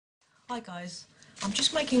Hi guys, I'm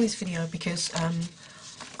just making this video because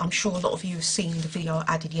I'm sure a lot of you have seen the video I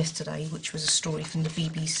added yesterday, which was a story from the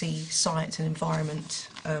BBC Science and Environment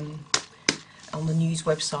on the news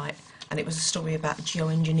website, and it was a story about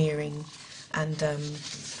geoengineering, and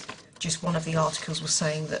just one of the articles was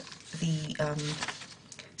saying that the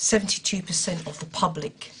 72% of the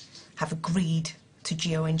public have agreed to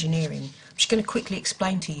geoengineering. I'm just going to quickly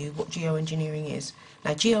explain to you what geoengineering is.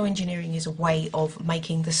 Now, geoengineering is a way of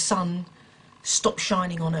making the sun stop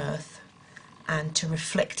shining on Earth and to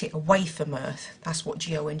reflect it away from Earth. That's what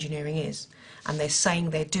geoengineering is. And they're saying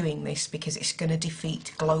they're doing this because it's going to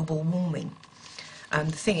defeat global warming. And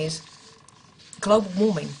the thing is, global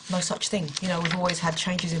warming, no such thing. You know, we've always had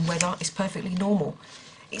changes in weather. It's perfectly normal.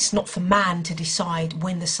 It's not for man to decide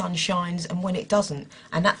when the sun shines and when it doesn't.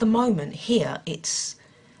 And at the moment, here, it's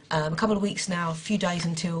a couple of weeks now, a few days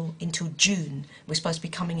until June. We're supposed to be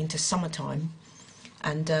coming into summertime,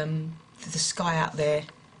 and the sky out there,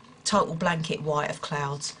 total blanket white of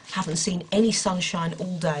clouds. Haven't seen any sunshine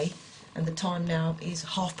all day, and the time now is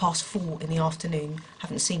 4:30 in the afternoon.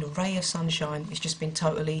 Haven't seen a ray of sunshine. It's just been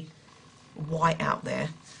totally white out there,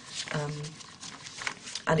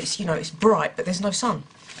 and it's, you know, it's bright, but there's no sun.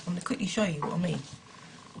 I'm going to quickly show you what I mean.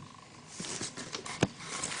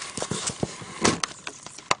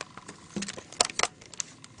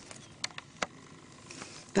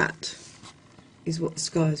 That is what the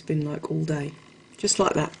sky has been like all day. Just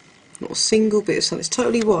like that. Not a single bit of sun. It's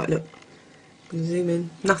totally white, look. I'm going to zoom in.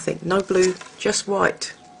 Nothing. No blue. Just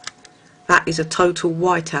white. That is a total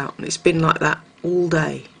whiteout, and it's been like that all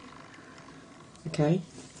day. Okay.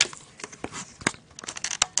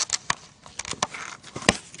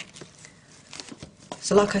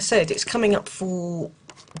 So like I said, it's coming up for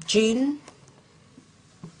June,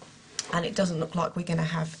 and it doesn't look like we're going to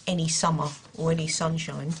have any summer or any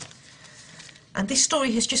sunshine. And this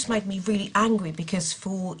story has just made me really angry, because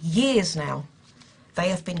for years now they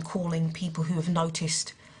have been calling people who have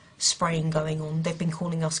noticed spraying going on, they've been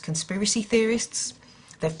calling us conspiracy theorists,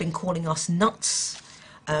 they've been calling us nuts.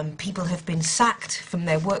 People have been sacked from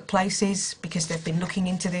their workplaces because they've been looking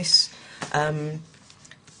into this.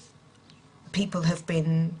 People have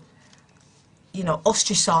been, you know,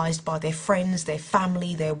 ostracised by their friends, their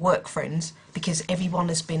family, their work friends, because everyone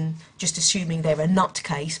has been just assuming they're a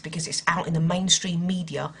nutcase because it's out in the mainstream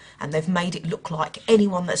media, and they've made it look like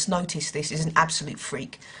anyone that's noticed this is an absolute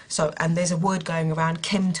freak. So, and there's a word going around,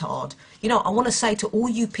 chemtard. You know, I want to say to all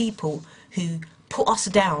you people who put us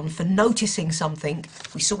down for noticing something,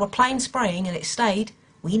 we saw a plane spraying and it stayed,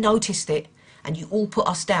 we noticed it, and you all put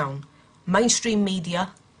us down. Mainstream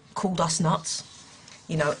media called us nuts,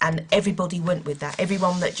 you know, and everybody went with that.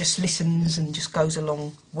 Everyone that just listens and just goes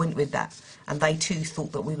along went with that, and they too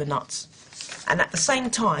thought that we were nuts. And at the same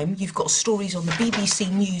time, you've got stories on the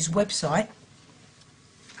BBC News website.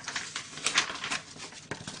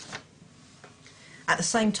 At the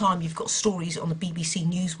same time, you've got stories on the BBC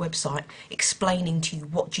News website explaining to you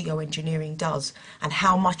what geoengineering does and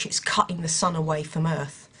how much it's cutting the sun away from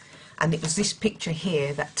Earth. And it was this picture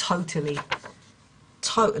here that totally,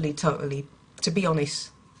 to be honest,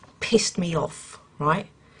 pissed me off, right?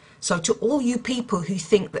 So to all you people who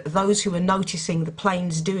think that those who are noticing the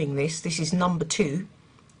planes doing this is number 2,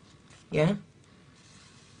 yeah?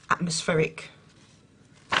 Atmospheric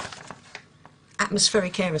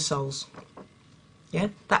aerosols, yeah?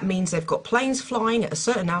 That means they've got planes flying at a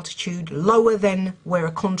certain altitude, lower than where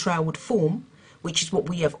a contrail would form, which is what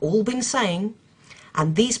we have all been saying,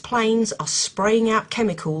 and these planes are spraying out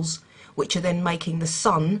chemicals which are then making the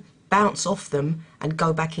sun bounce off them and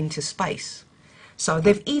go back into space. So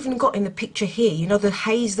they've even got in the picture here, you know, the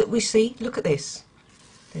haze that we see? Look at this.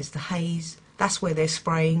 There's the haze. That's where they're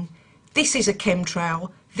spraying. This is a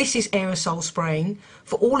chemtrail. This is aerosol spraying.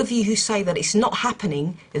 For all of you who say that it's not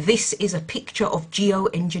happening, this is a picture of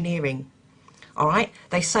geoengineering. All right?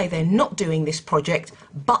 They say they're not doing this project,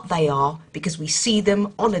 but they are, because we see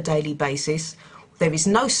them on a daily basis. There is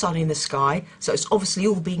no sun in the sky, so it's obviously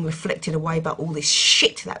all being reflected away by all this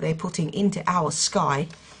shit that they're putting into our sky.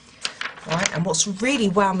 Right? And what's really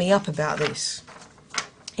wound me up about this,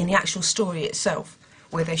 in the actual story itself,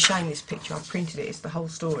 where they're showing this picture, I've printed it, it's the whole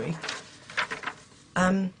story.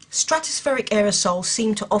 Stratospheric aerosols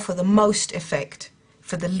seem to offer the most effect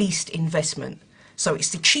for the least investment. So it's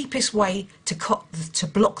the cheapest way to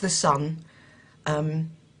block the sun,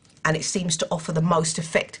 and it seems to offer the most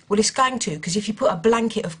effect. Well, it's going to, because if you put a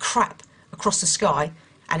blanket of crap across the sky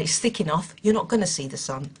and it's thick enough, you're not going to see the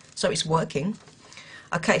sun. So it's working.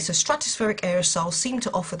 Okay, so stratospheric aerosols seem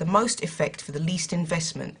to offer the most effect for the least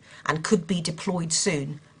investment and could be deployed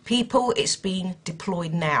soon, People, it's being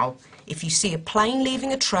deployed now. If you see a plane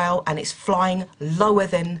leaving a trail and it's flying lower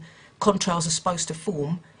than contrails are supposed to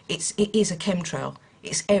form, it is a chemtrail.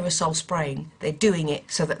 It's aerosol spraying. They're doing it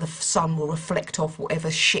so that the sun will reflect off whatever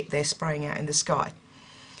shit they're spraying out in the sky.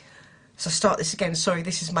 So start this again. Sorry,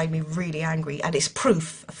 this has made me really angry, and it's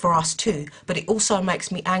proof for us too, but it also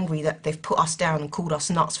makes me angry that they've put us down and called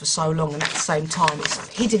us nuts for so long, and at the same time it's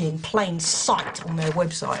hidden in plain sight on their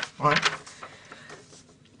website, right?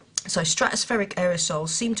 So stratospheric aerosols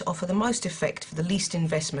seem to offer the most effect for the least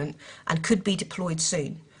investment and could be deployed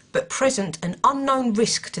soon, but present an unknown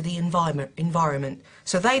risk to the environment.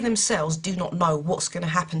 So they themselves do not know what's going to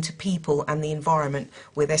happen to people and the environment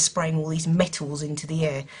where they're spraying all these metals into the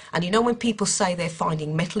air. And you know, when people say they're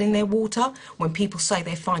finding metal in their water, when people say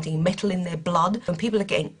they're finding metal in their blood, when people are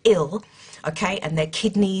getting ill, okay, and their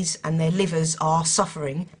kidneys and their livers are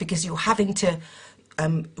suffering because you're having to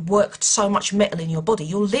worked so much metal in your body,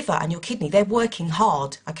 your liver and your kidney, they're working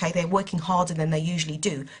hard, okay? They're working harder than they usually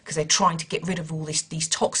do because they're trying to get rid of all these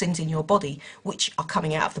toxins in your body which are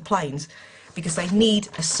coming out of the planes, because they need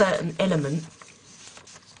a certain element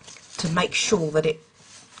to make sure that it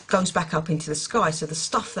goes back up into the sky. So the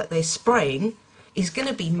stuff that they're spraying is going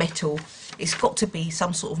to be metal. It's got to be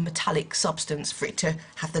some sort of metallic substance for it to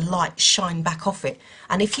have the light shine back off it.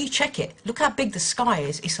 And if you check it, look how big the sky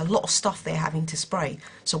is. It's a lot of stuff they're having to spray.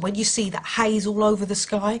 So when you see that haze all over the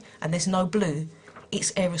sky and there's no blue,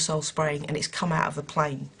 it's aerosol spraying and it's come out of a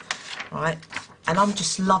plane, right? And I'm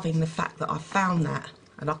just loving the fact that I found that,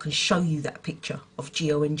 and I can show you that picture of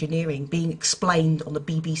geoengineering being explained on the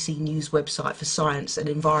BBC News website for Science and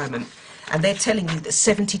Environment. And they're telling you that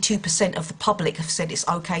 72% of the public have said it's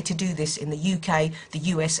okay to do this in the UK, the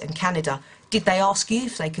US and Canada. Did they ask you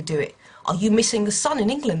if they could do it? Are you missing the sun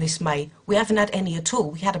in England this May? We haven't had any at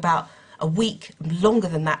all. We had about a week longer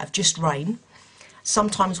than that of just rain.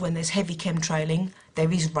 Sometimes when there's heavy chemtrailing,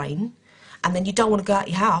 there is rain. And then you don't want to go out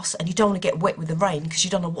your house and you don't want to get wet with the rain because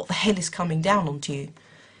you don't know what the hell is coming down onto you.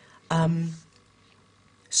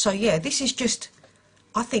 So yeah, this is just,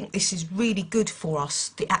 I think this is really good for us,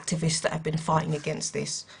 the activists that have been fighting against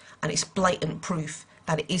this, and it's blatant proof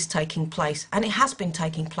that it is taking place, and it has been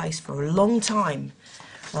taking place for a long time,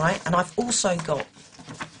 right? And I've also got,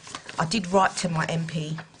 I did write to my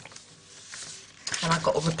MP, and I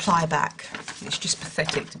got a reply back. It's just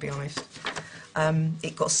pathetic, to be honest.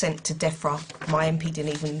 It got sent to DEFRA. My MP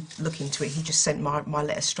didn't even look into it. He just sent my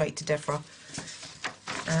letter straight to DEFRA.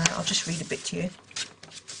 I'll just read a bit to you.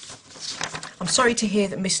 I'm sorry to hear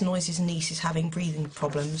that Miss Noise's niece is having breathing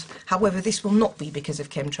problems. However, this will not be because of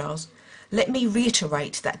chemtrails. Let me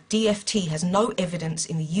reiterate that DFT has no evidence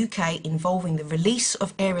in the UK involving the release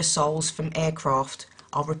of aerosols from aircraft.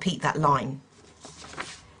 I'll repeat that line.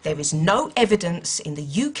 There is no evidence in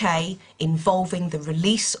the UK involving the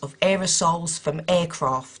release of aerosols from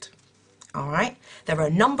aircraft. Alright? There are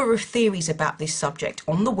a number of theories about this subject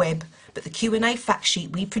on the web, but the Q&A fact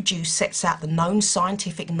sheet we produce sets out the known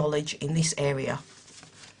scientific knowledge in this area.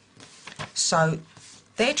 So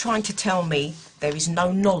they're trying to tell me there is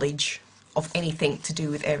no knowledge of anything to do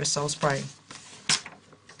with aerosol spraying.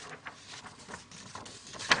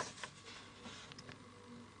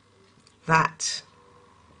 That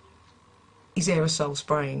is aerosol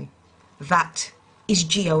spraying. That is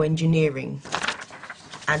geoengineering.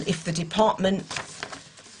 And if the department,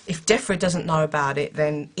 if DEFRA doesn't know about it,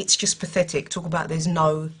 then it's just pathetic. Talk about there's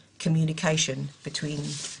no communication between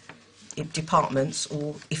departments,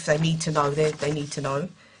 or if they need to know, they need to know.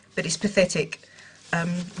 But it's pathetic.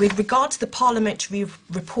 With regard to the Parliamentary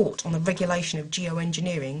report on the regulation of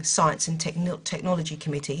geoengineering, Science and Technology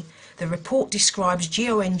Committee, the report describes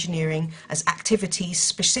geoengineering as activities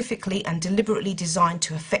specifically and deliberately designed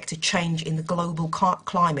to effect a change in the global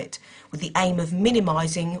climate with the aim of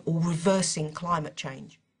minimising or reversing climate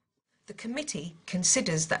change. The committee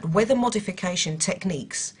considers that weather modification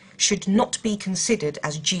techniques should not be considered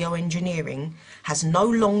as geoengineering, has no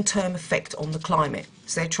long-term effect on the climate.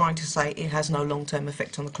 So they're trying to say it has no long-term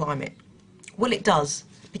effect on the climate. Well, it does,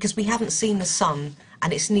 because we haven't seen the sun,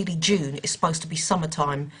 and it's nearly June, it's supposed to be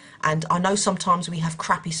summertime, and I know sometimes we have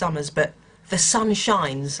crappy summers, but the sun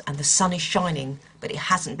shines, and the sun is shining, but it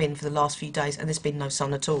hasn't been for the last few days, and there's been no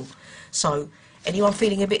sun at all. So anyone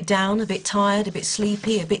feeling a bit down, a bit tired, a bit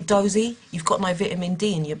sleepy, a bit dozy, you've got no vitamin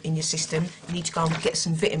D in your system, you need to go and get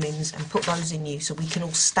some vitamins and put those in you so we can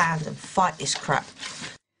all stand and fight this crap.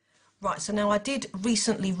 Right, so now I did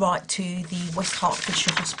recently write to the West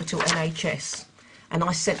Hertfordshire Hospital NHS, and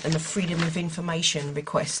I sent them a Freedom of Information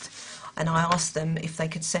request, and I asked them if they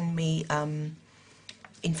could send me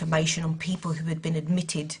information on people who had been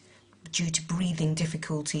admitted due to breathing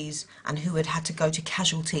difficulties and who had had to go to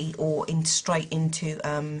casualty or straight into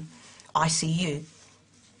ICU.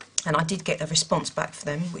 And I did get a response back for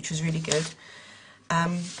them, which was really good.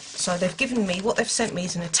 So they've given me, what they've sent me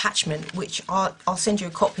is an attachment, which I'll send you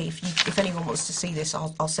a copy. If anyone wants to see this,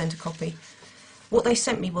 I'll send a copy. What they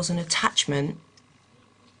sent me was an attachment,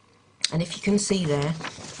 and if you can see there,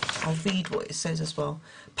 I'll read what it says as well.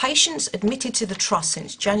 Patients admitted to the Trust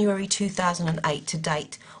since January 2008 to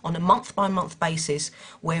date on a month-by-month basis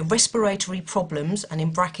where respiratory problems, and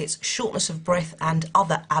in brackets shortness of breath and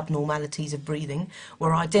other abnormalities of breathing,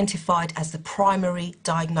 were identified as the primary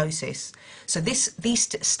diagnosis. So these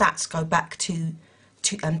stats go back to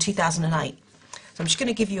 2008. So I'm just going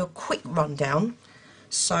to give you a quick rundown.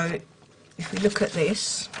 So if we look at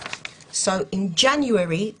this, so in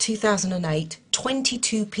January 2008,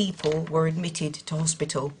 22 people were admitted to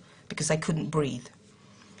hospital because they couldn't breathe.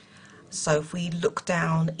 So if we look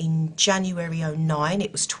down in January 09,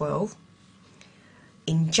 it was 12.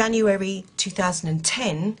 In January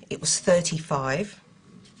 2010, it was 35.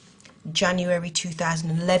 January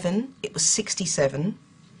 2011, it was 67.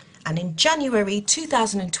 And in January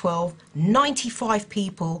 2012, 95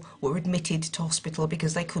 people were admitted to hospital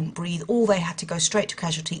because they couldn't breathe, or they had to go straight to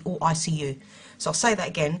casualty or ICU. So I'll say that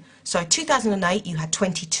again. So 2008, you had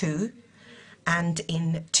 22, and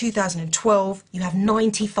in 2012, you have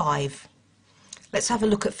 95. Let's have a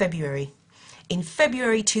look at February. In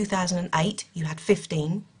February 2008, you had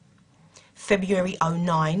 15. February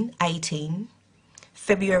 09, 18.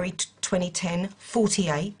 February 2010,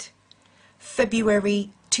 48.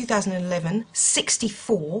 February 2011,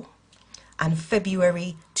 64, and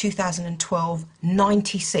February 2012,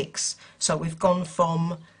 96. So we've gone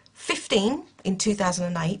from 15 in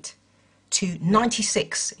 2008 to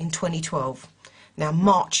 96 in 2012. Now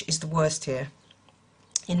March is the worst here.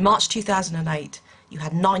 In March 2008, you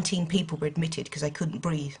had 19 people were admitted because they couldn't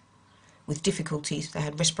breathe with difficulties. They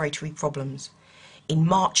had respiratory problems. In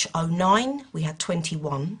March 09, we had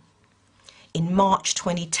 21. In March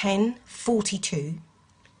 2010, 42.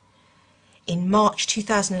 In March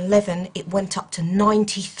 2011, it went up to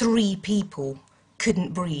 93 people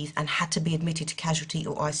couldn't breathe and had to be admitted to casualty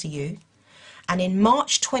or ICU. And in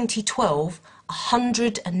March 2012,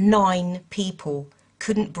 109 people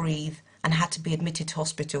couldn't breathe and had to be admitted to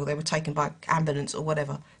hospital. They were taken by ambulance or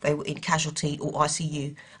whatever. They were in casualty or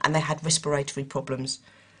ICU and they had respiratory problems.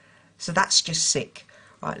 So that's just sick.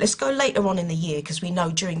 Right, let's go later on in the year, because we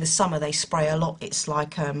know during the summer they spray a lot. It's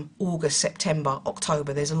like August, September,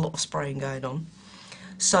 October, there's a lot of spraying going on.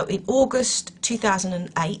 So in August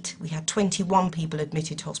 2008, we had 21 people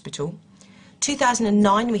admitted to hospital.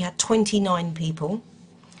 2009, we had 29 people.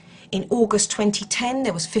 In August 2010,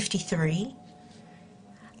 there was 53.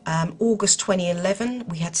 August 2011,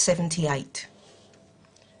 we had 78.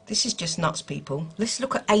 This is just nuts, people. Let's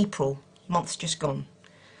look at April, month's just gone.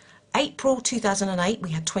 April 2008,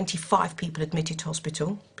 we had 25 people admitted to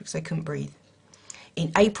hospital because they couldn't breathe.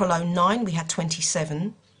 In April 09, we had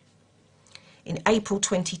 27. In April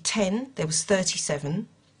 2010, there was 37.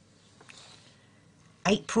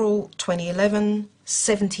 April 2011,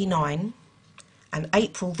 79. And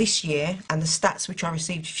April this year, and the stats which I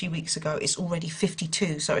received a few weeks ago, it's already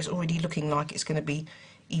 52, so it's already looking like it's going to be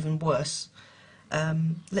even worse.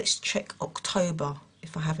 Let's check October,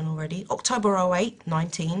 if I haven't already. October 08,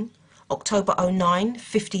 19. October 09,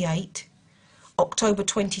 58. October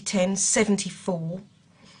 2010, 74.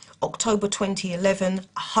 October 2011,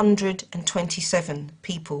 127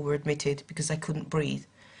 people were admitted because they couldn't breathe.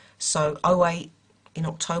 So 08 in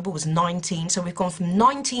October was 19. So we've gone from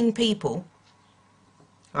 19 people,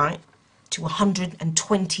 right, to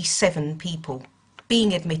 127 people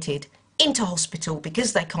being admitted into hospital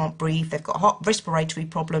because they can't breathe, they've got respiratory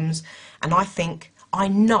problems, and I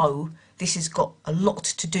know this has got a lot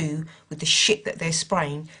to do with the shit that they're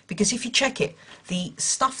spraying, because if you check it, the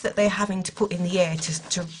stuff that they're having to put in the air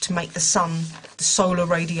to make the sun, the solar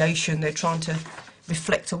radiation they're trying to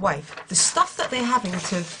reflect away, the stuff that they're having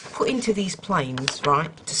to put into these planes,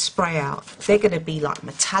 right, to spray out, they're going to be like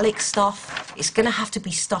metallic stuff. It's going to have to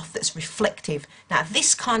be stuff that's reflective. Now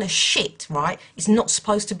this kind of shit, right, is not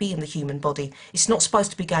supposed to be in the human body. It's not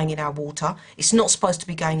supposed to be going in our water. It's not supposed to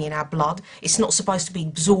be going in our blood. It's not supposed to be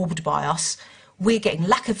absorbed by us. We're getting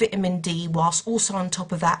lack of vitamin D, whilst also on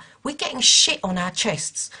top of that we're getting shit on our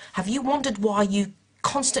chests. Have you wondered why you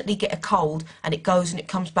constantly get a cold and it goes and it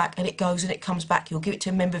comes back and it goes and it comes back? You'll give it to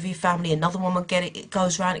a member of your family, another one will get it, it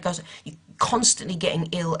goes round, it goes. You're constantly getting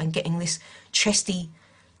ill and getting this chesty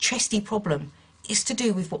problem. It's to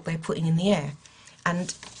do with what they're putting in the air.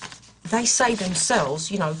 And they say themselves,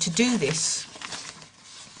 you know, to do this,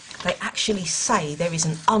 they actually say there is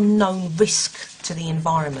an unknown risk to the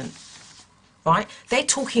environment, right? They're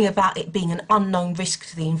talking about it being an unknown risk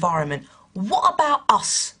to the environment. What about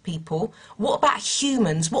us, people? What about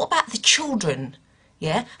humans? What about the children?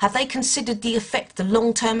 Yeah, have they considered the effect, the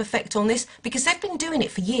long-term effect on this? Because they've been doing it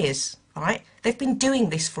for years, right? They've been doing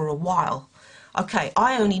this for a while. Okay,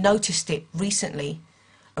 I only noticed it recently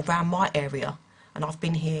around my area, and I've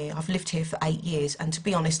lived here for 8 years, and to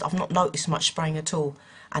be honest, I've not noticed much spraying at all.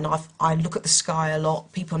 And I look at the sky a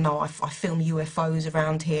lot. People know I film UFOs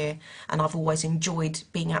around here, and I've always enjoyed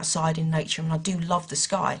being outside in nature, and I do love the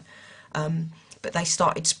sky. But they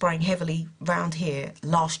started spraying heavily round here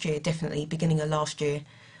last year, definitely, beginning of last year.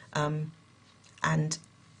 And,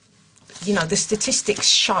 you know, the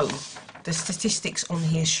statistics on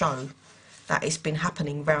here show that it's been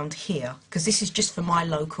happening round here, because this is just for my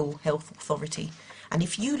local health authority. And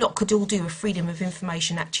if you lot could all do a Freedom of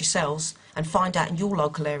Information Act yourselves and find out in your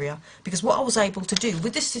local area, because what I was able to do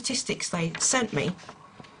with the statistics they sent me,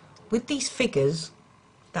 with these figures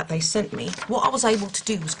that they sent me, what I was able to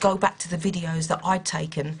do was go back to the videos that I'd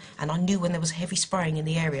taken, and I knew when there was heavy spraying in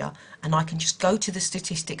the area, and I can just go to the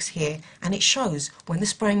statistics here, and it shows when the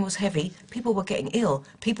spraying was heavy, people were getting ill,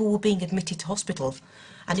 people were being admitted to hospital.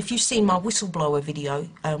 And if you've seen my whistleblower video,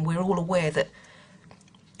 we're all aware that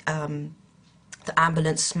the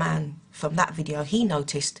ambulance man from that video, he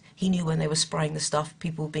knew when they were spraying the stuff,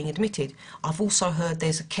 people were being admitted. I've also heard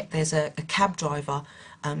there's a cab driver,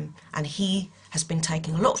 and he has been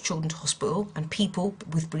taking a lot of children to hospital and people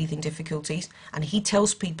with breathing difficulties, and he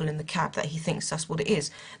tells people in the cab that he thinks that's what it is.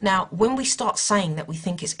 Now, when we start saying that we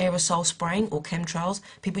think it's aerosol spraying or chemtrails,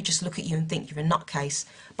 people just look at you and think you're a nutcase.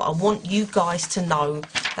 But I want you guys to know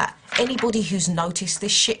that anybody who's noticed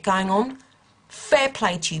this shit going on, fair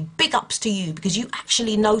play to you, big ups to you, because you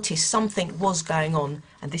actually noticed something was going on,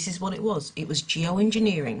 and this is what it was. It was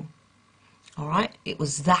geoengineering. All right, it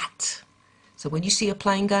was that. So when you see a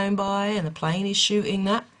plane going by and the plane is shooting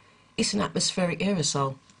that, it's an atmospheric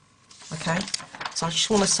aerosol. Okay, so I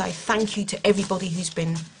just want to say thank you to everybody who's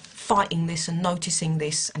been fighting this and noticing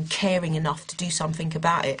this and caring enough to do something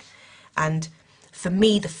about it. And for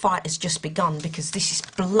me, the fight has just begun, because this is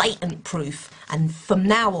blatant proof, and from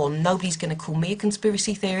now on nobody's going to call me a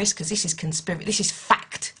conspiracy theorist, because this is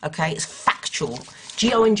fact. Okay, it's factual.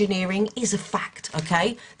 Geoengineering is a fact.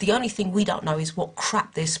 Okay, the only thing we don't know is what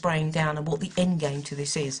crap they're spraying down and what the end game to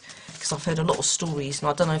this is, because I've heard a lot of stories, and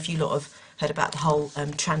I don't know if you lot have heard about the whole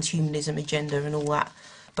transhumanism agenda and all that,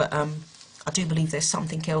 but I do believe there's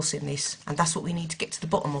something else in this, and that's what we need to get to the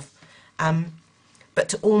bottom of. But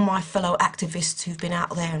to all my fellow activists who've been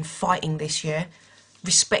out there and fighting this year,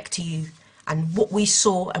 respect to you. And what we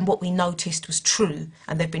saw and what we noticed was true,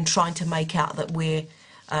 and they've been trying to make out that we're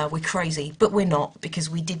crazy, but we're not, because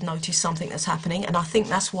we did notice something that's happening, and I think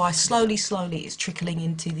that's why slowly it's trickling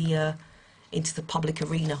into the public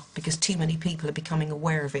arena, because too many people are becoming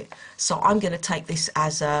aware of it. So I'm going to take this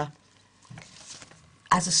as a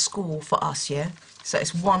score for us, yeah. So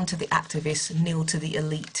it's 1 to the activists, 0 to the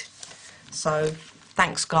elite. So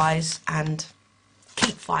thanks, guys, and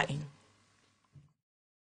keep fighting.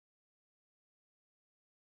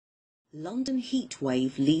 London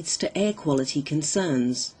heatwave leads to air quality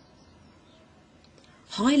concerns.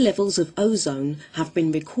 High levels of ozone have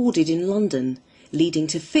been recorded in London, leading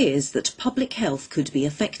to fears that public health could be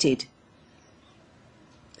affected.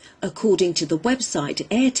 According to the website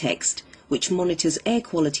AirText, which monitors air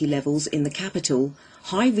quality levels in the capital,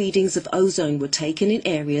 high readings of ozone were taken in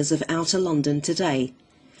areas of outer London today.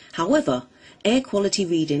 However, air quality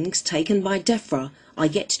readings taken by DEFRA are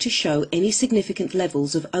yet to show any significant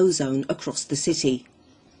levels of ozone across the city.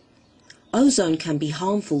 Ozone can be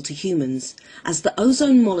harmful to humans, as the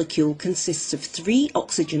ozone molecule consists of 3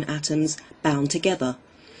 oxygen atoms bound together,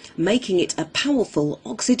 making it a powerful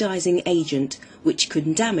oxidizing agent which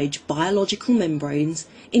could damage biological membranes,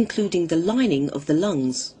 including the lining of the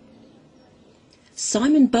lungs.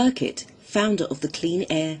 Simon Burkitt, founder of the Clean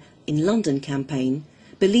Air in London campaign,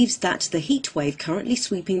 believes that the heatwave currently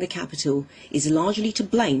sweeping the capital is largely to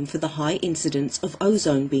blame for the high incidence of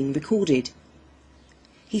ozone being recorded.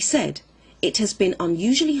 He said, "It has been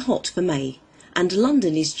unusually hot for May, and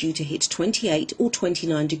London is due to hit 28 or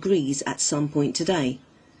 29 degrees at some point today.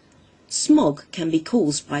 Smog can be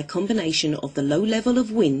caused by a combination of the low level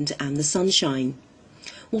of wind and the sunshine.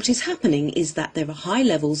 What is happening is that there are high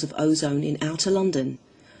levels of ozone in outer London,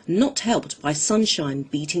 not helped by sunshine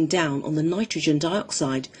beating down on the nitrogen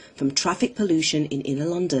dioxide from traffic pollution in inner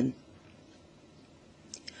London."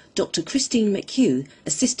 Dr. Christine McHugh,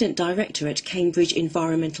 Assistant Director at Cambridge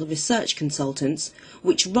Environmental Research Consultants,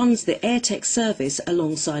 which runs the AirTech service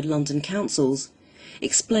alongside London councils,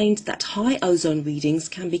 explained that high ozone readings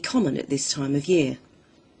can be common at this time of year.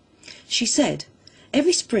 She said,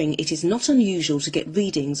 "Every spring it is not unusual to get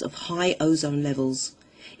readings of high ozone levels.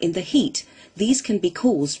 In the heat, these can be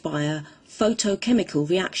caused by a photochemical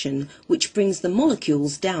reaction which brings the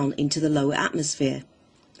molecules down into the lower atmosphere.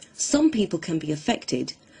 Some people can be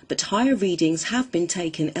affected, but higher readings have been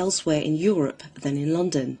taken elsewhere in Europe than in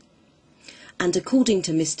London." And according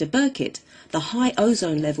to Mr. Burkitt, the high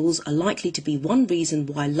ozone levels are likely to be one reason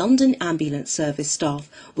why London Ambulance Service staff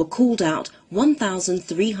were called out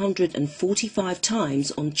 1,345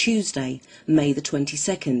 times on Tuesday, May the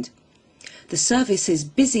 22nd. The service's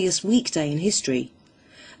busiest weekday in history.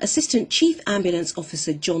 Assistant Chief Ambulance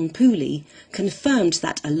Officer John Pooley confirmed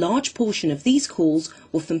that a large portion of these calls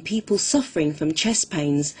were from people suffering from chest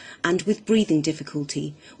pains and with breathing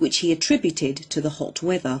difficulty, which he attributed to the hot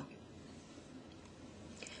weather.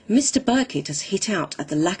 Mr. Burkitt has hit out at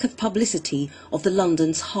the lack of publicity of the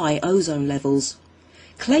London's high ozone levels,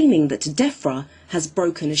 claiming that DEFRA has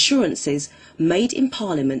broken assurances made in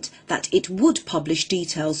Parliament that it would publish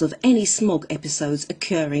details of any smog episodes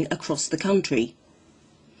occurring across the country.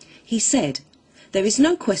 He said, "There is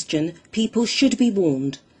no question people should be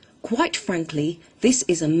warned. Quite frankly, this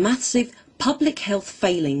is a massive public health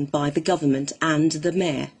failing by the government and the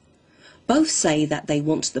mayor. Both say that they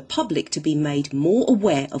want the public to be made more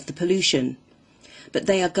aware of the pollution, but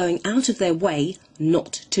they are going out of their way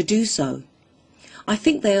not to do so. I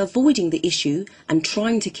think they are avoiding the issue and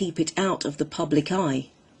trying to keep it out of the public eye."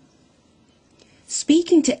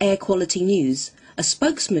 Speaking to Air Quality News, a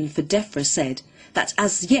spokesman for DEFRA said that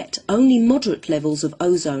as yet only moderate levels of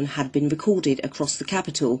ozone had been recorded across the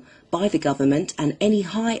capital by the government, and any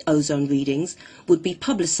high ozone readings would be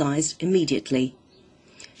publicised immediately.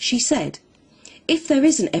 She said, "If there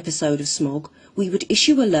is an episode of smog, we would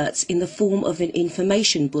issue alerts in the form of an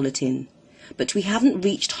information bulletin, but we haven't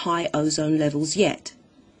reached high ozone levels yet.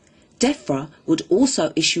 DEFRA would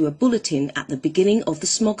also issue a bulletin at the beginning of the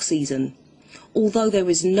smog season, although there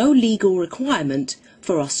is no legal requirement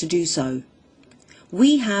for us to do so.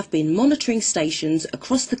 We have been monitoring stations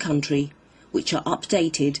across the country, which are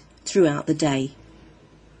updated throughout the day."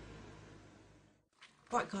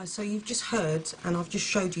 Right guys, so you've just heard, and I've just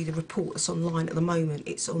showed you the report that's online at the moment.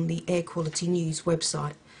 It's on the Air Quality News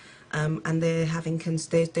website, and they're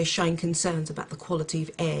showing concerns about the quality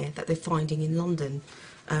of air that they're finding in London.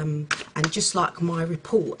 And just like my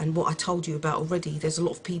report and what I told you about already, there's a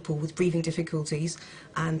lot of people with breathing difficulties,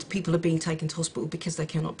 and people are being taken to hospital because they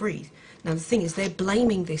cannot breathe. Now the thing is, they're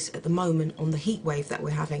blaming this at the moment on the heat wave that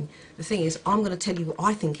we're having. The thing is, I'm going to tell you what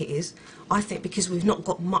I think it is. I think because we've not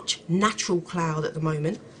got much natural cloud at the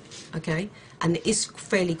moment, okay, and it is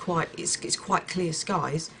fairly quite, it's quite clear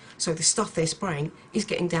skies, so the stuff they're spraying is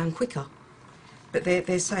getting down quicker. But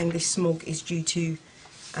they're saying this smog is due to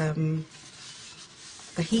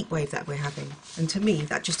the heat wave that we're having, and to me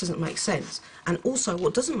that just doesn't make sense. And also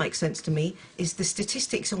what doesn't make sense to me is the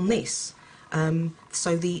statistics on this.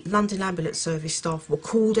 So the London Ambulance Service staff were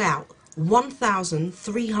called out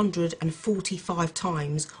 1,345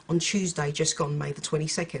 times on Tuesday just gone, May the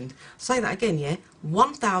 22nd. Say that again, yeah?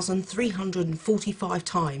 1,345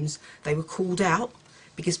 times they were called out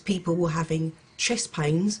because people were having chest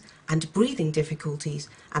pains and breathing difficulties,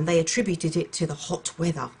 and they attributed it to the hot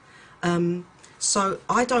weather. So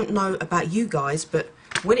I don't know about you guys, but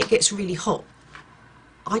when it gets really hot,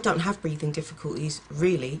 I don't have breathing difficulties,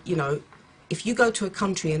 really. You know, if you go to a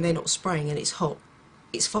country and they're not spraying and it's hot,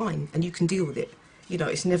 it's fine and you can deal with it. You know,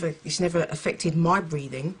 it's never affected my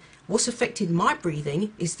breathing. What's affected my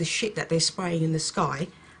breathing is the shit that they're spraying in the sky,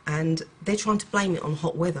 and they're trying to blame it on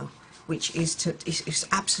hot weather, which is it's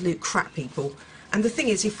absolute crap, people. And the thing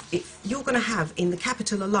is, if you're going to have in the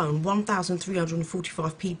capital alone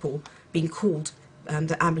 1,345 people being called,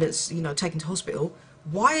 the ambulance, you know, taken to hospital,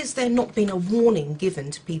 why has there not been a warning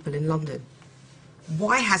given to people in London?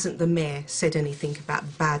 Why hasn't the mayor said anything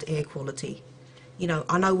about bad air quality? You know,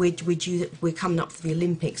 I know we're coming up for the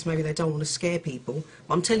Olympics, maybe they don't want to scare people,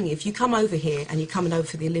 but I'm telling you, if you come over here and you're coming over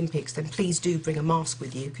for the Olympics, then please do bring a mask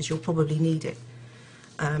with you, because you'll probably need it.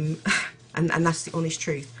 And that's the honest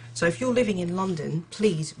truth. So if you're living in London,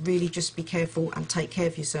 please really just be careful and take care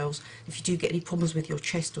of yourselves. If you do get any problems with your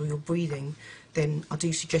chest or your breathing, then I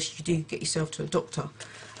do suggest you do get yourself to a doctor.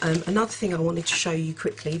 Another thing I wanted to show you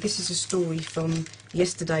quickly, this is a story from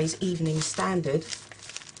yesterday's Evening Standard.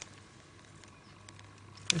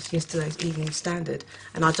 That's yesterday's Evening Standard.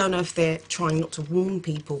 And I don't know if they're trying not to warn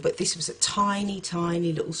people, but this was a tiny,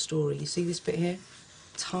 tiny little story. You see this bit here?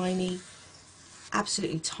 Tiny,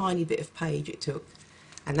 absolutely tiny bit of page it took.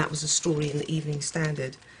 And that was a story in the Evening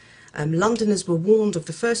Standard. Londoners were warned of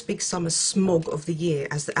the first big summer smog of the year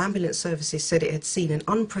as the ambulance services said it had seen an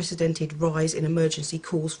unprecedented rise in emergency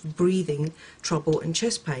calls for breathing trouble and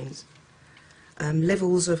chest pains.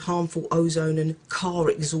 Levels of harmful ozone and car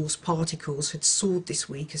exhaust particles had soared this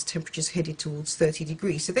week as temperatures headed towards 30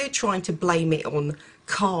 degrees. So they're trying to blame it on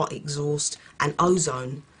car exhaust and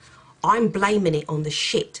ozone. I'm blaming it on the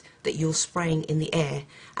shit that you're spraying in the air,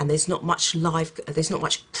 and there's not much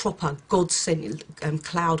proper God-sent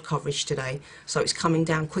cloud coverage today, so it's coming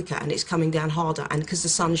down quicker and it's coming down harder, and because the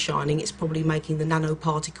sun's shining, it's probably making the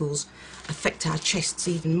nanoparticles affect our chests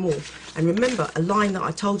even more. And remember, a line that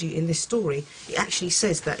I told you in this story, it actually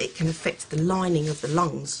says that it can affect the lining of the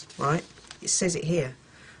lungs, right? It says it here.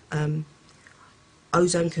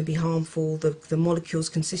 Ozone can be harmful. The molecules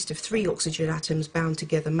consist of 3 oxygen atoms bound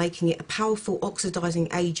together, making it a powerful oxidizing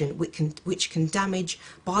agent which can damage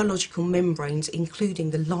biological membranes,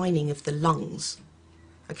 including the lining of the lungs.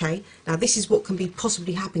 Okay, now this is what can be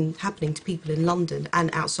possibly happening to people in London and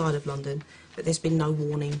outside of London, but there's been no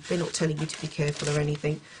warning. They're not telling you to be careful or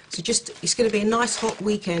anything. So it's going to be a nice hot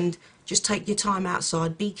weekend. Just take your time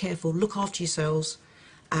outside, be careful, look after yourselves,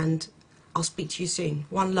 and I'll speak to you soon.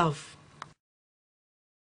 One love.